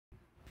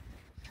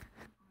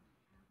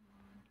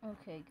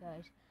Okay,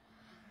 guys,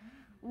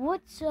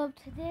 what's up?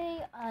 Today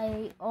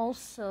I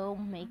also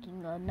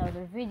making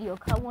another video.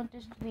 I want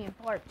this to be in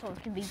part so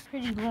it can be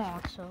pretty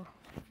long. So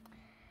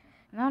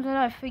now that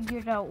I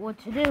figured out what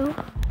to do,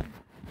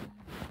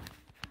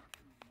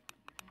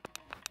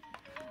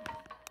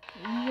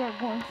 we are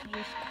going to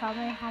just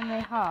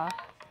Kamehameha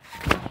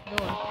this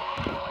door.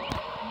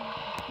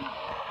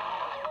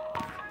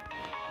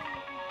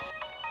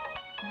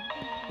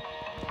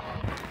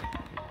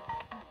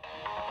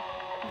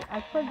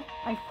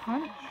 I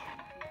punch.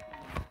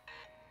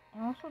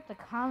 And also the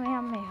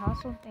Kamehameha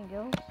something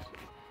else.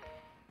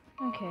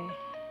 Okay.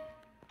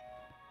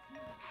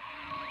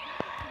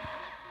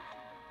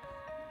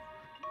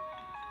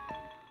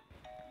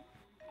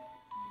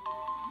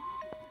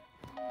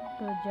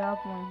 Good job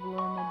when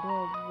blowing the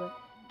door, but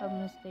I'm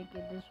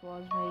mistaken. This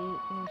was made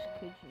in his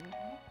kitchen.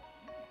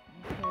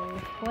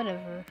 Okay,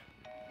 whatever.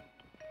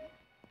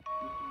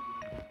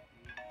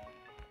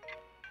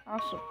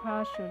 I'll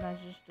surprise you when I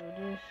just do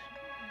this.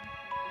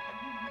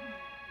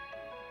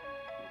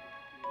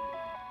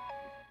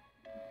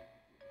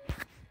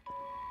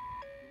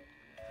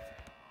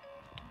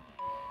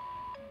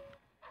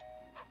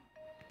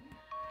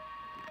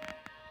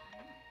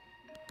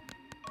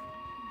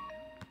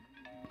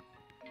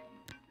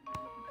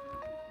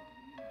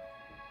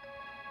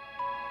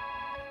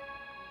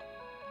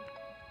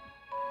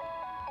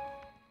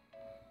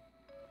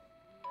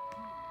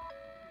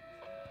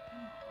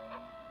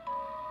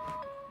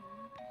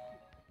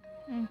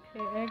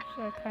 Okay,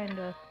 extra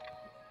kinda.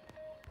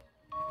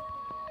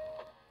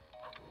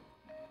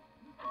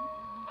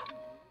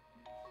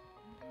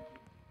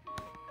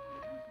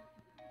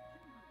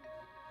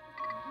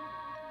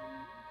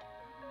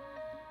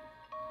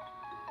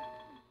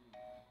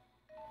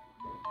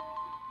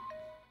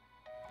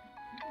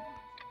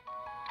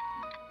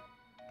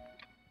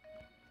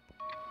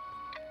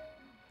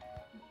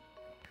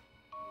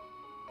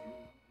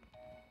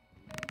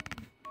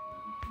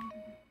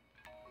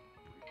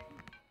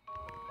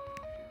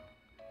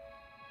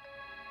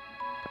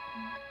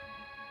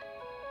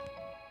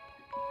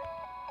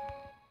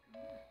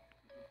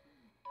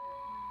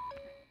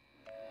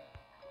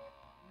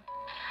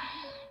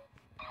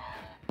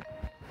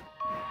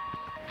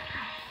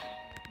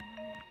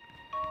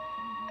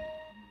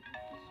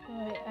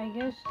 I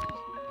guess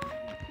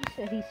he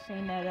said he's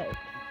seen that at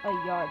a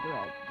yard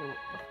rat do it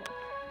before.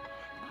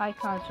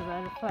 Pycon's a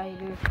better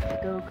fighter.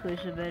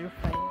 Goku's a better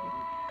fighter.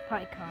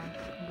 Pycon,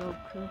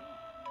 Goku,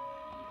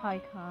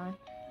 Pycon,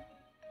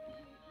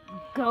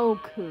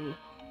 Goku.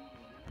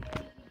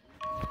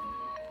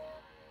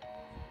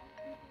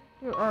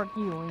 You're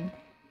arguing.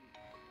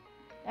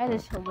 That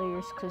is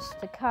hilarious because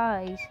the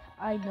Kais,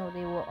 I know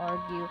they will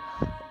argue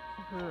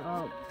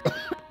for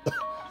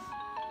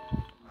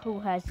who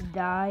has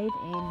died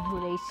and who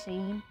they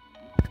seen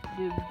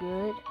do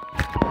good.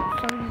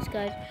 Some of these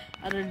guys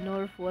out of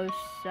north, west,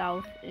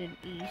 south, and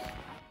east.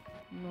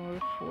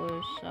 North,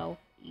 west, south,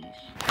 east.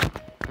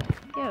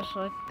 Yeah,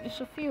 so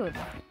it's a few of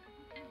them.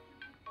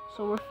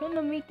 So we're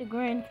finna meet the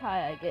Grand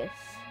Kai, I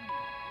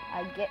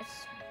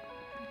guess.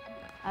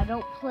 I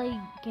don't play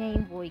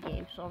Game Boy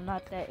games, so I'm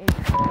not that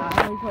interested.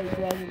 I only play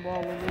Dragon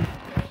Ball with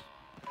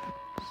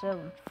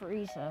 7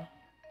 Frieza.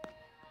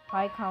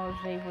 Pycon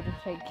was able to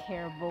take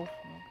care of both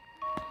of them.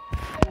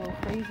 Well,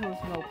 Frieza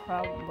was no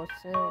problem, but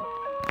still,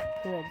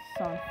 he had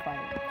Sun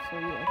fighting. So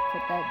yeah,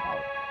 put that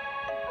out.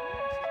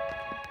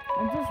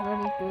 I'm just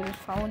running through this.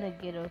 I want to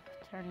get a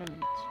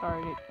tournament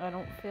started. I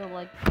don't feel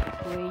like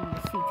waiting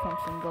to see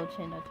Trunks and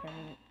Goten in a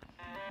tournament.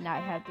 Now I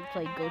have to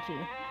play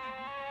Goten.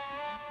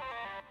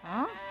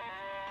 Huh?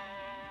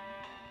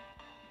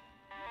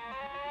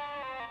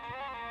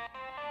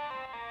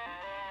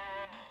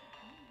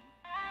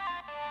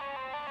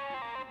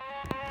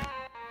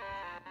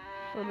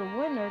 So the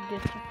winner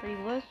gets a free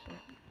lesson.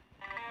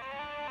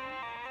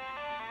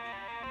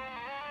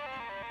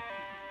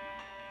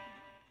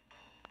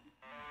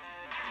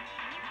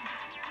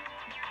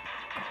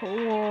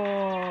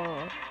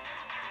 Cool.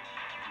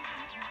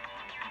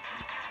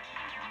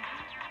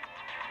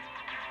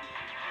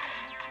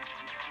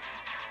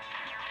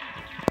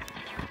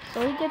 So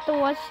we get to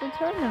watch the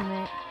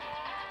tournament.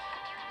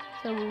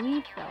 So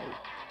we fight.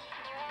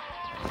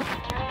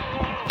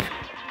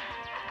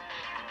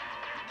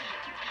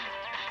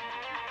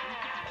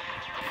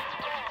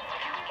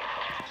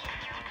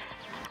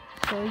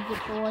 So we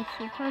get to watch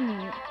the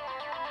tournament.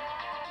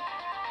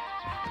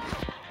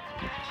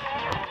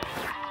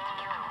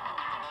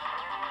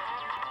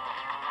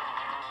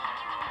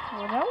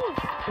 Well, that was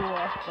too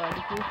off,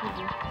 buddy.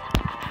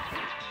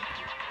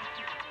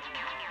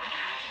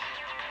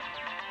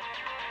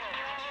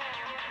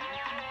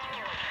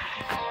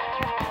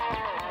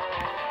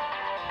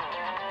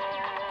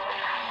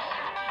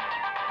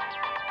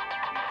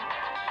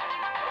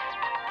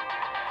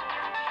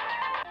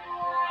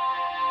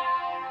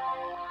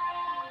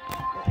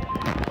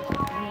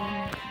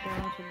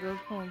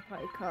 Goku and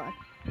Pycon.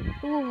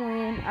 Who will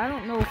win? I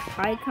don't know if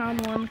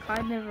Pycon won.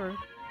 I never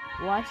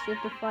watched it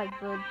to fight,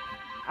 but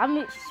I'm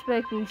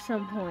expecting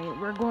some point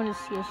we're going to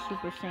see a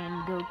Super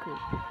Saiyan Goku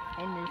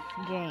in this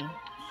game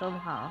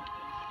somehow.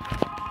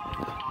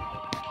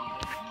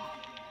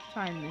 What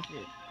time is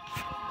it?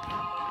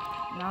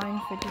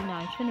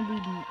 9:59. Shouldn't it be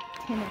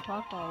 10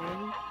 o'clock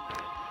already?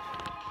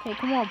 Okay,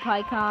 come on,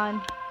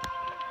 PyCon.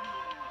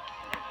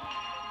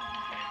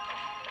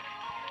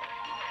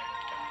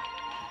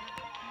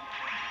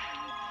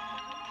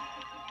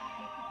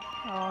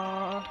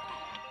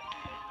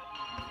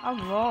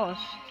 I'm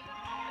lost.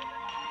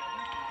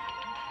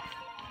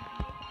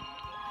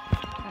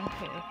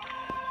 Okay.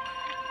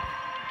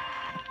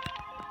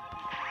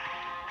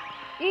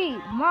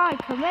 Eat my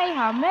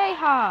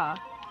Kamehameha!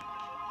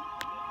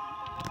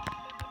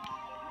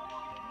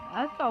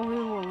 I thought we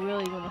were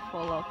really gonna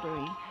fall off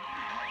 3.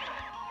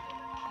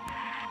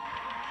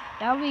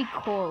 That would be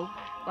cool,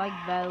 like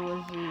Battle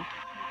with Z.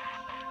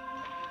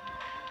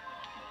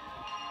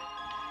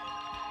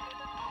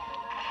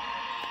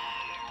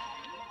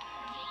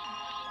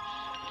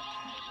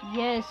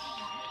 Yes,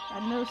 I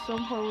know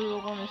some point we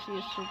were gonna see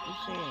a Super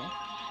Saiyan.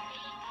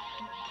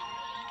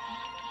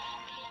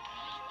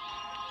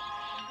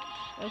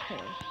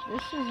 Okay,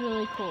 this is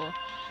really cool.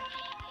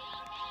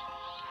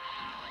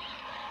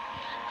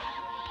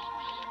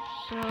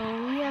 So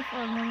we have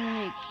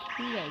unlimited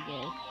key, I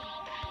guess.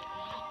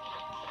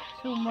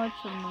 Too much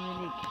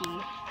unlimited key.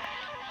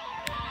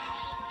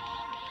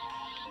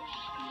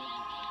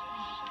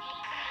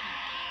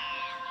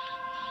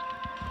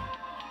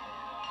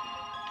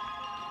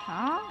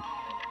 Huh?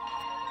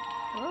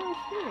 Where is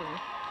here?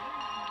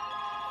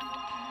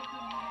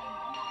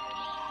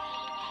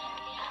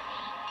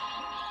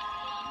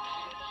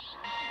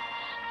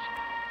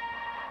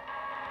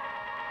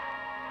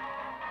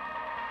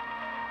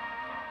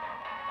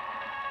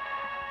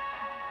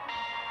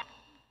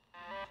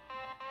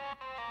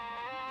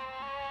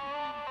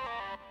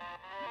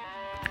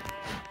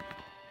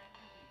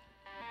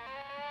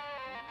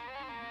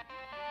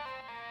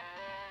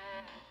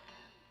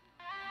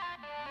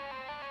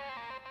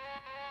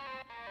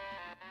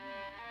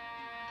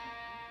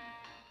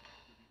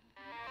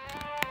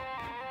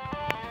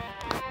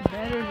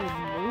 Better than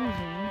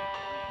losing.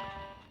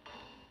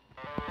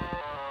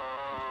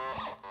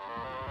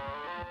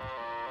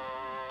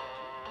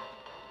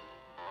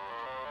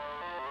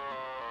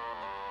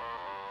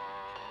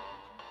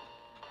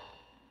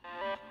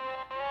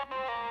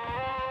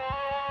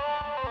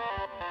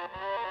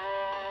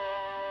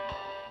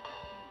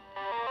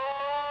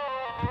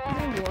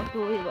 I walk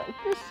away like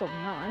this, some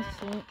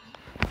nonsense.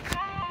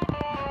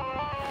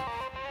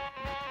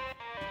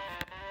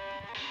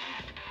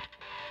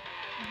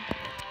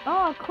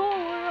 Oh, cool!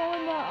 We're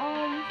on the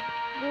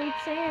Great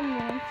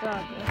Saiyan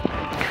saga.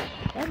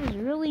 That is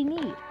really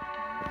neat.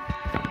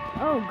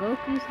 Oh,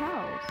 Goku's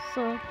house.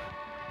 So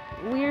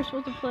we're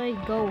supposed to play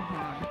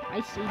Gohan.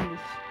 I seen this.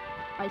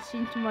 I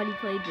seen somebody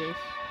play this.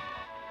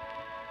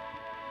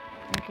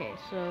 Okay,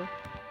 so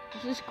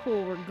this is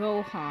cool. We're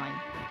Gohan.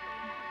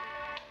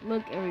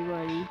 Look,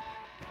 everybody.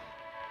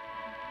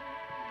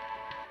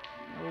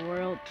 The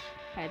world's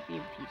happy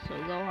and peace. So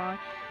Gohan,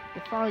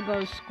 you finally go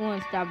to school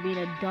and stop being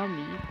a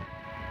dummy.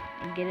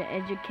 And get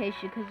an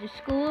education because it's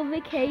school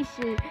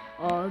vacation.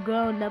 All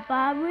grown up,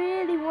 I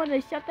really want to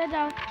shut that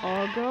down.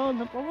 All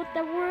grown up, I want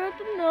the world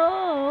to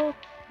know.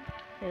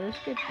 Okay, let's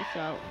get this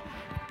out.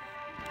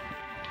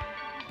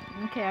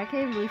 Okay, I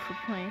can't believe we're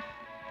playing.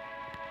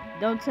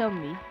 Don't tell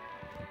me.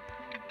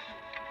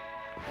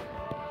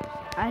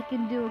 I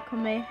can do a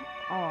command.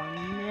 Oh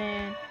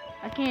man,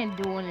 I can't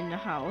do one in the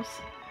house.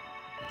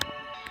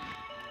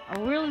 I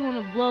really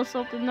want to blow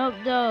something up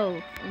though.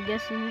 I'm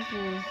guessing this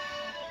is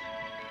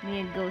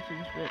me and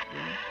Goten's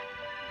bedroom.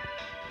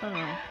 Hold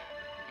on.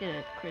 Get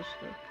a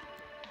crystal.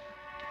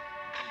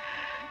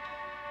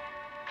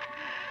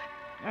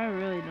 I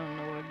really don't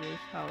know where this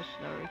house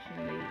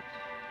direction leads.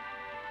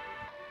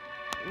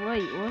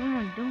 Wait, what am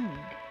I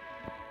doing?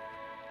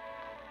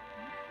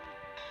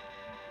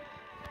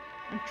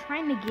 I'm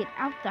trying to get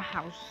out the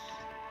house.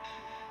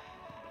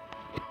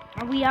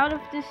 Are we out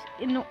of this?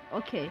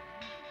 Okay.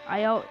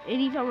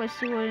 Anytime I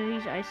see one of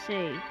these, I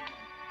say.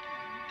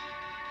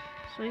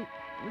 So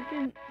we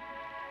can.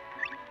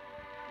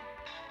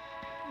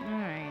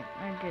 Alright,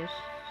 I guess.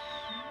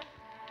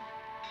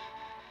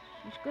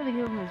 She's gonna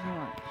give him his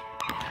lunch.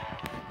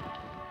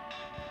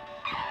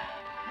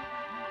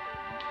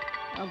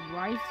 A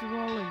rice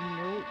ball and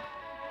milk.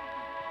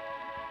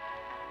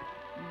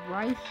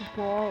 Rice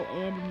ball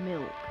and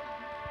milk.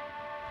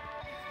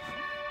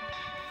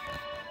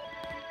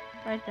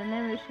 Right, the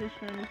never switch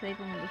from the take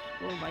him to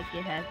school like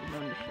it happened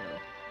on the show.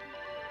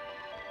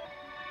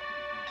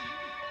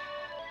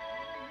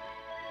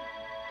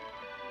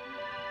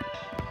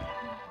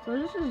 So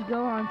this is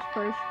Gohan's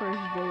first day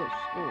at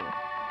school.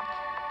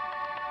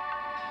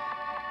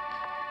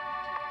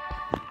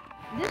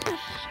 This is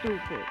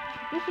stupid.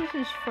 This is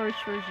his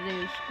first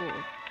day of school.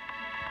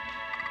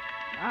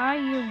 I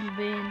have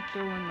been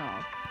thrown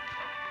off.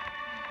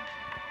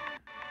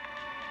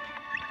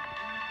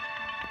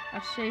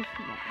 A safe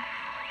one.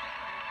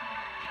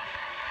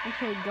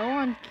 Okay, go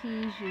on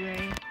keys,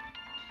 Ray.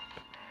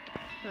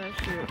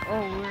 That's true.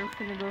 Oh, we're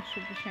finna go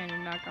Super Saiyan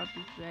and knock out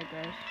these bad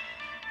guys.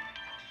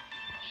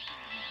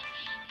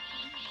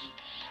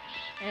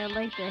 And I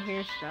like the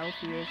hairstyle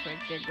for yours right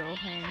there,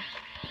 Gohan.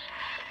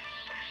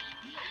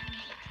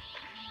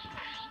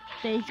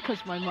 Thanks, cause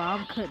my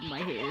mom cut my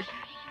hair.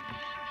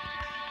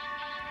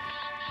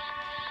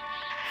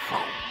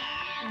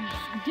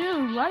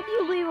 Dude, why do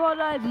you leave all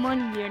that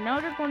money there? Now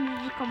they're going to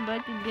just come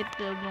back and get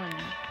the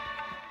money.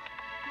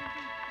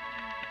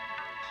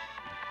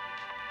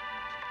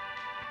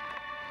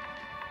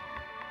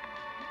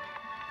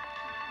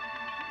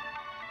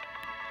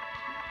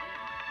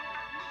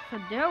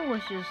 Fidel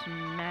was just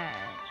mad.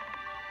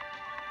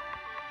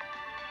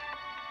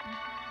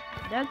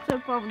 That's the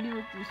problem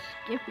with just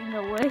skipping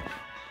away.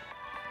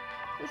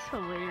 It's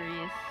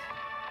hilarious.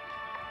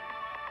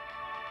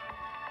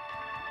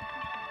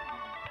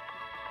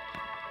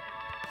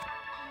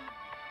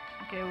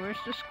 Okay,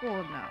 where's the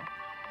school now?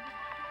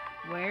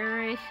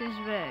 Where is his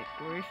bag?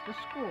 Where's the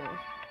school?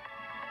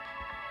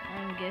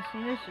 I'm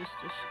guessing this is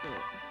the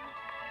school.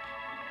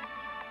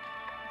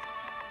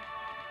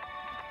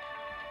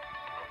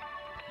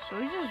 So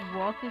we just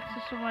walk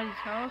into somebody's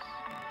house?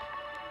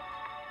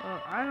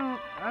 I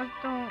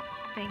don't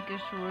think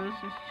it's rules.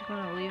 He's just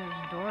gonna leave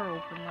his door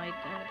open like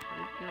that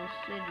for Kill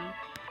City.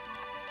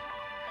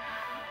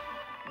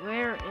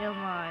 Where am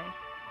I?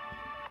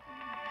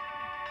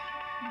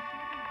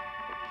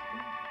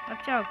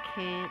 Watch out,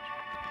 kid.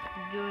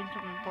 I'm doing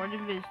some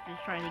important business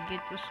trying to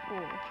get to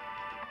school.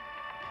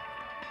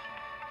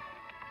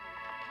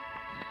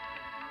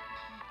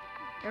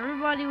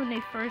 Everybody, when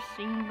they first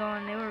seen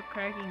Gohan, they were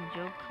cracking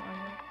jokes on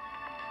him.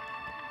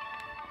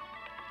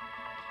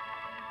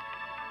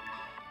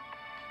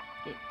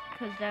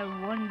 Because that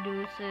one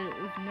dude said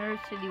if Nerd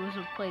City was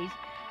a place,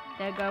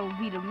 that guy would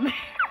be the mayor.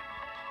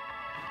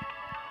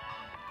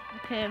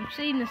 Okay, I'm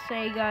seeing the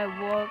same guy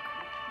walk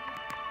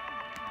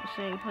the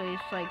same place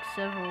like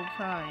several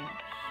times.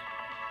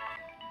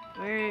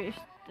 Where is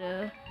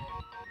the...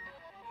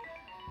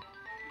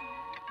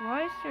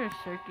 Why is there a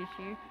circus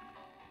here?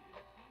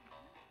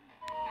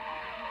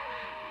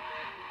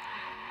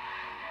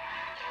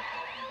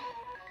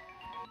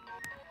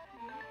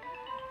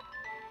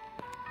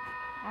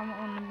 I don't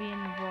want to be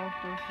involved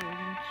with a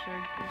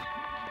circus.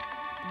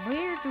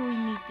 Where do we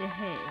need to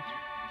head?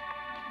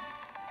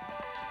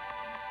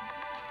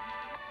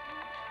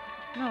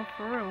 No,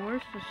 for real,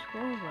 where's the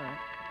school at?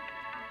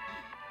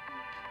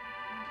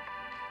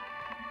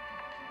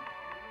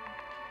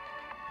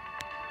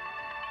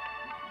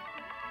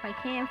 If I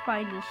can't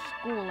find the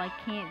school, I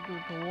can't do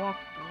the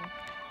walkthrough.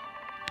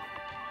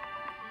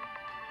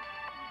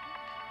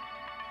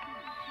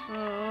 So,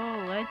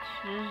 let's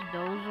just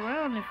doze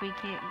around if we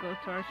can't go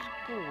to our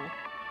school.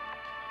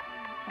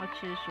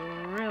 Which is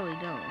really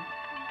dumb.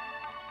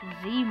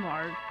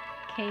 Z-Mart,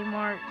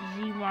 Kmart,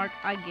 Z-Mart,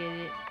 I get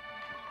it.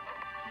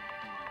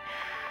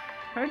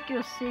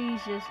 Hercule City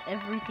is just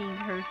everything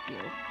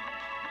Hercule.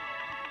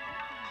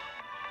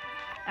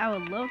 I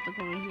would love to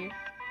come in here.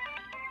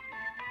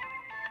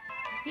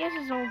 He has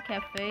his own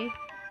cafe.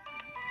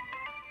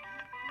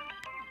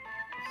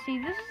 See,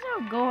 this is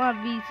how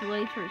Gohan beats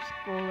late for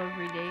school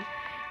every day.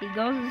 He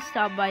goes and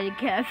stops by the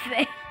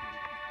cafe.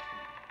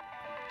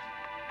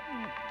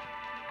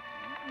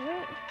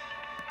 What?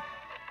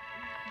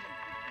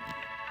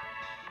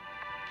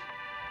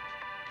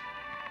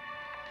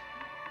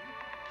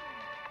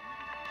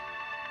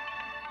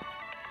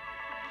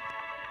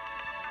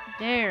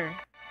 There.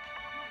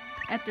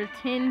 After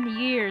 10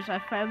 years, I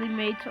finally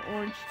made to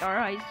Orange Star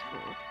High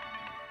School.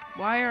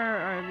 Why are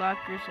our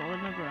lockers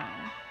on the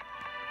ground?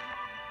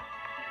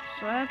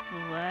 So I have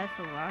to blast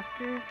a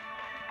locker?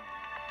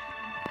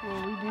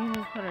 Well, we didn't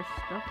even put our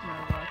stuff in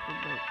our locker,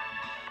 but...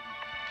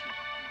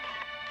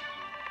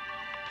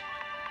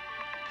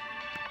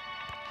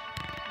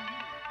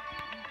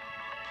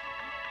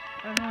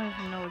 I don't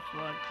even know which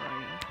locker I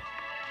am.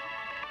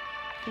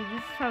 See,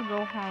 this is how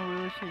Gohan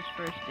rules his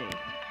first day.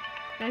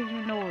 I don't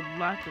even know what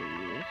locker he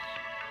is.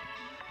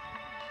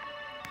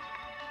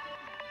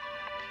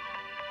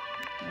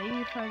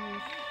 Maybe if I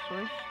just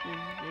switch to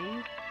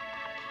Z.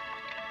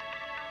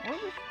 What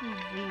is the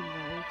Z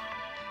move?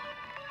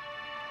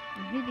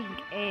 I'm hitting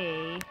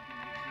A.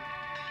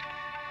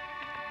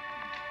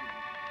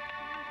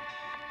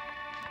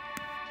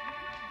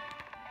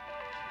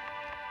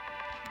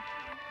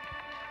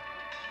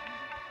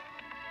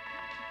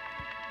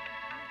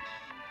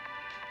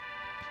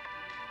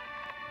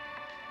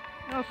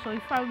 Oh, so he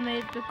finally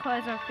made it to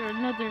class after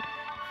another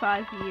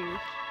 5 years.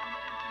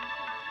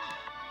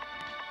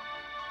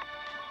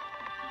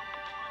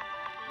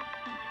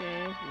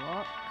 Okay,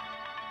 walk.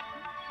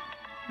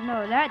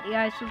 No, that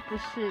guy's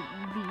supposed to sit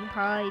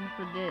behind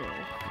Fidel.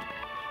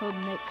 Or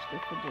next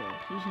to Fidel.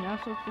 He's not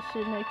supposed to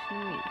sit next to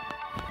me.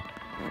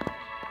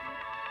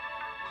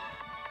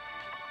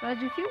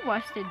 But if you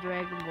watched the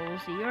Dragon Ball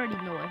Z, you already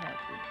know what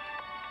happened.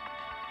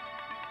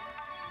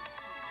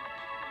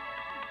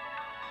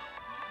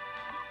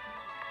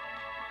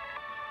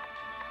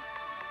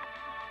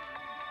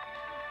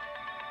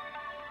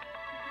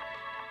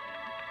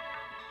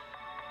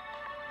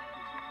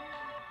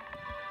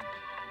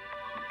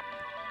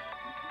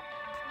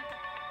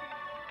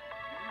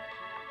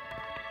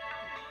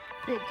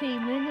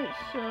 15 minutes.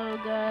 So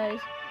guys,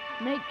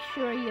 make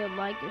sure you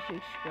like and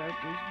subscribe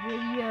to this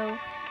video,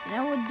 and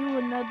I will do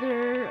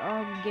another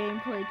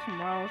gameplay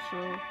tomorrow.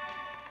 So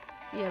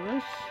yeah,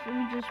 let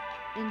me just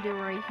end it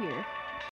right here.